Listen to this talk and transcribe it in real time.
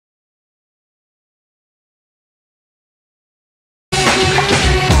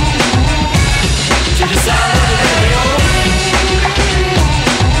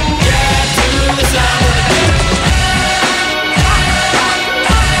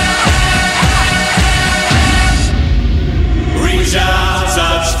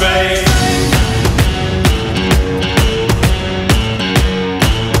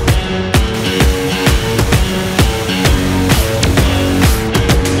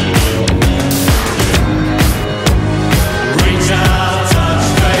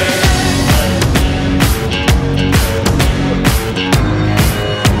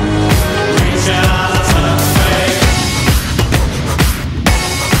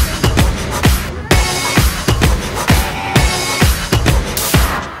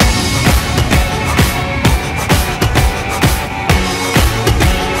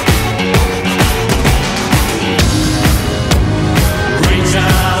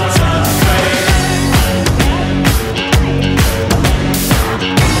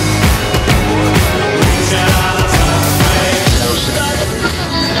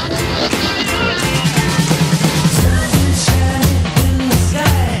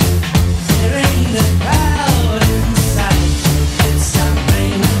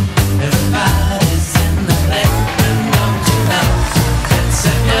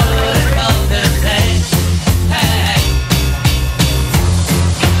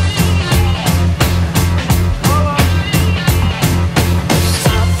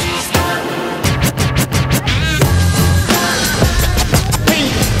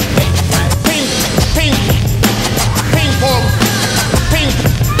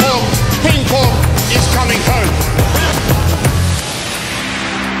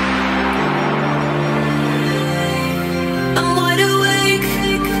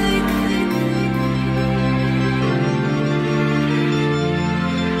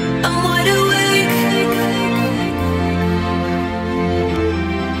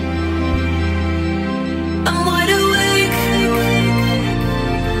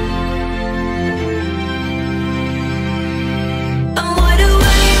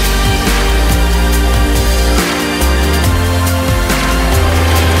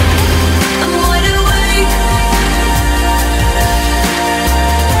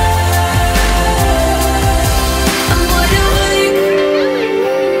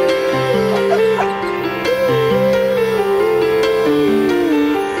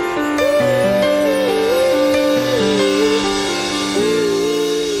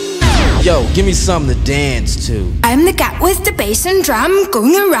Give me something to dance to. I'm the cat with the bass and drum,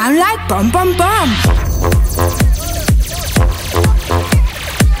 going around like bum bum bum.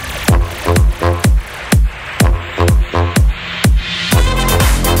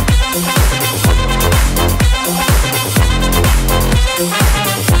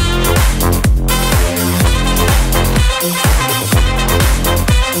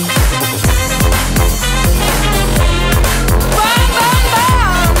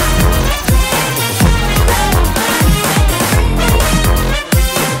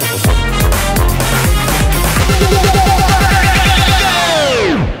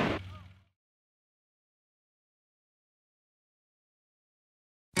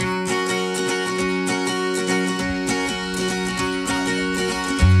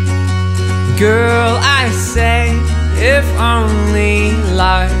 Girl, I say, if only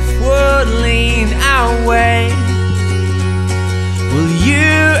life would lean our way, well,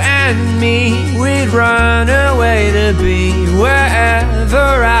 you and me, we'd run away to be wherever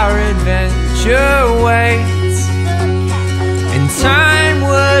our adventure waits. And time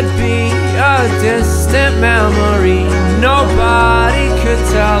would be a distant memory, nobody could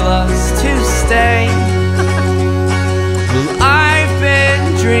tell us to stay. Well, I've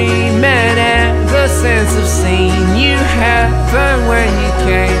been dreaming ever since I've seen you heaven when you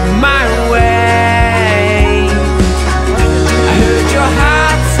came my way. I heard your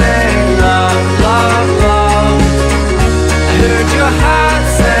heart say love, love, love. I heard your heart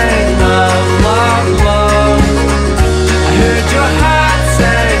say love, love, love. I heard your heart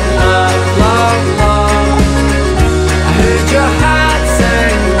say love, love, love. I heard your heart say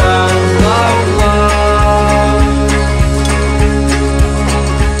love, love, love.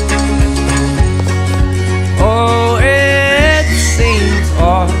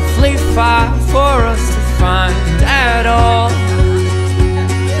 Far for us to find at all.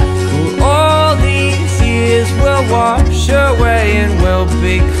 Well, all these years will wash away and we'll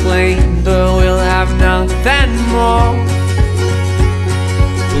be clean, but we'll have nothing more.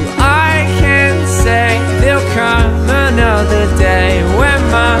 Well, I can say there'll come another day when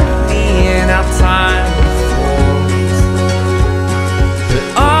money and our time falls. But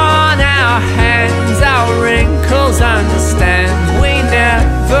on our hands, our wrinkles understand we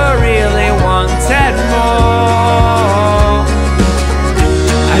never really wanted more.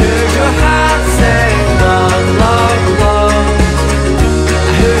 I heard your heart say love, love, love. I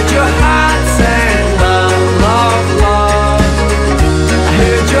heard your heart say love, love, love. I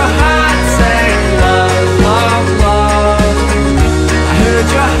heard your heart say love, love, love. I heard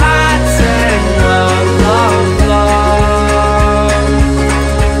your heart say love, love, love.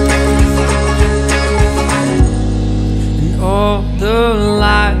 And all the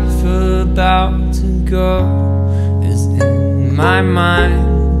life about to go is in my mind,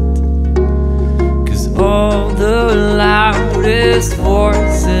 'cause all the loudest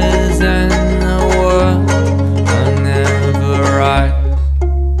voices in the world are never right.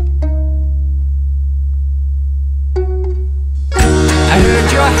 I heard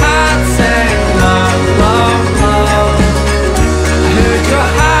your heart say love, love, love. I heard your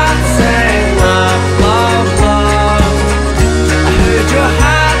heart say love, love, love. I heard your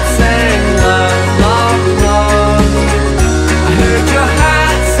heart say love, love, love. I heard your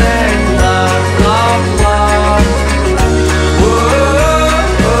heart say love, love, love. Whoa,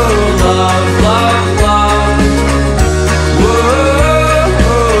 oh, love, love, love. Whoa,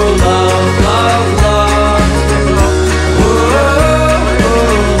 oh, love, love, love. Whoa, oh,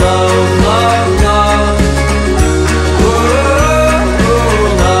 love, love, love. Whoa, oh,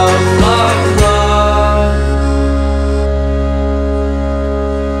 love, love, love.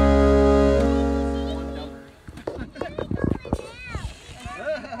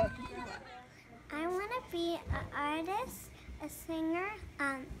 I want to be an artist, a singer, a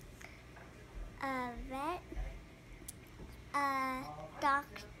vet,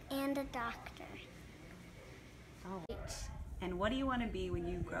 and a doctor. Oh. And what do you want to be when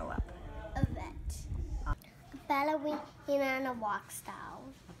you grow up? A vet. A ballerina and a rock star.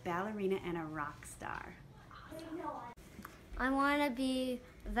 A ballerina and a rock star. I want to be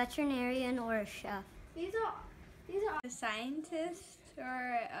a veterinarian or a chef. These are a scientist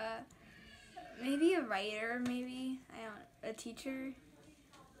or maybe a writer, maybe a teacher.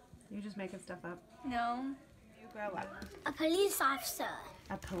 You're just making stuff up. No. You grow up. A police officer.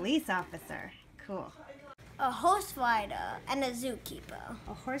 A police officer. Cool. A horse rider and a zookeeper.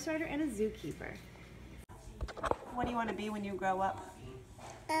 A horse rider and a zookeeper. What do you want to be when you grow up?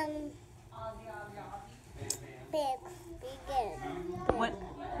 Big.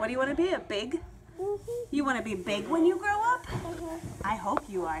 What do you want to be? A big? You want to be big when you grow up? I hope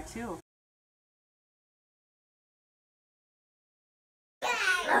you are too.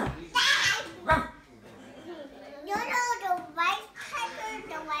 You know the white tiger,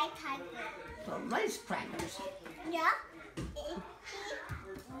 the white tiger. The rice crackers. Yeah.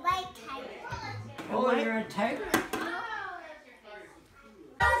 White tiger. Oh, you're a tiger?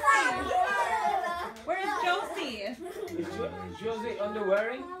 Where's Josie? Is Josie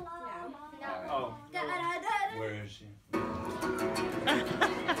underwearing? Oh. Where is she?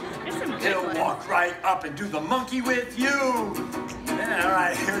 He'll walk right up and do the monkey with you. Yeah, all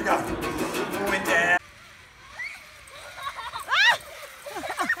right, here we go. Going down.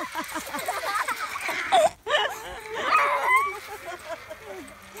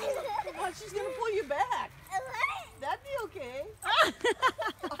 Well, she's gonna pull you back. That'd be okay.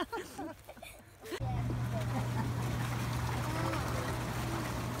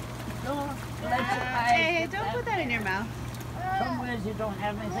 Hey, don't put that in your mouth. Some ways you don't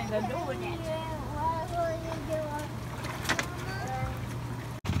have anything to do with it.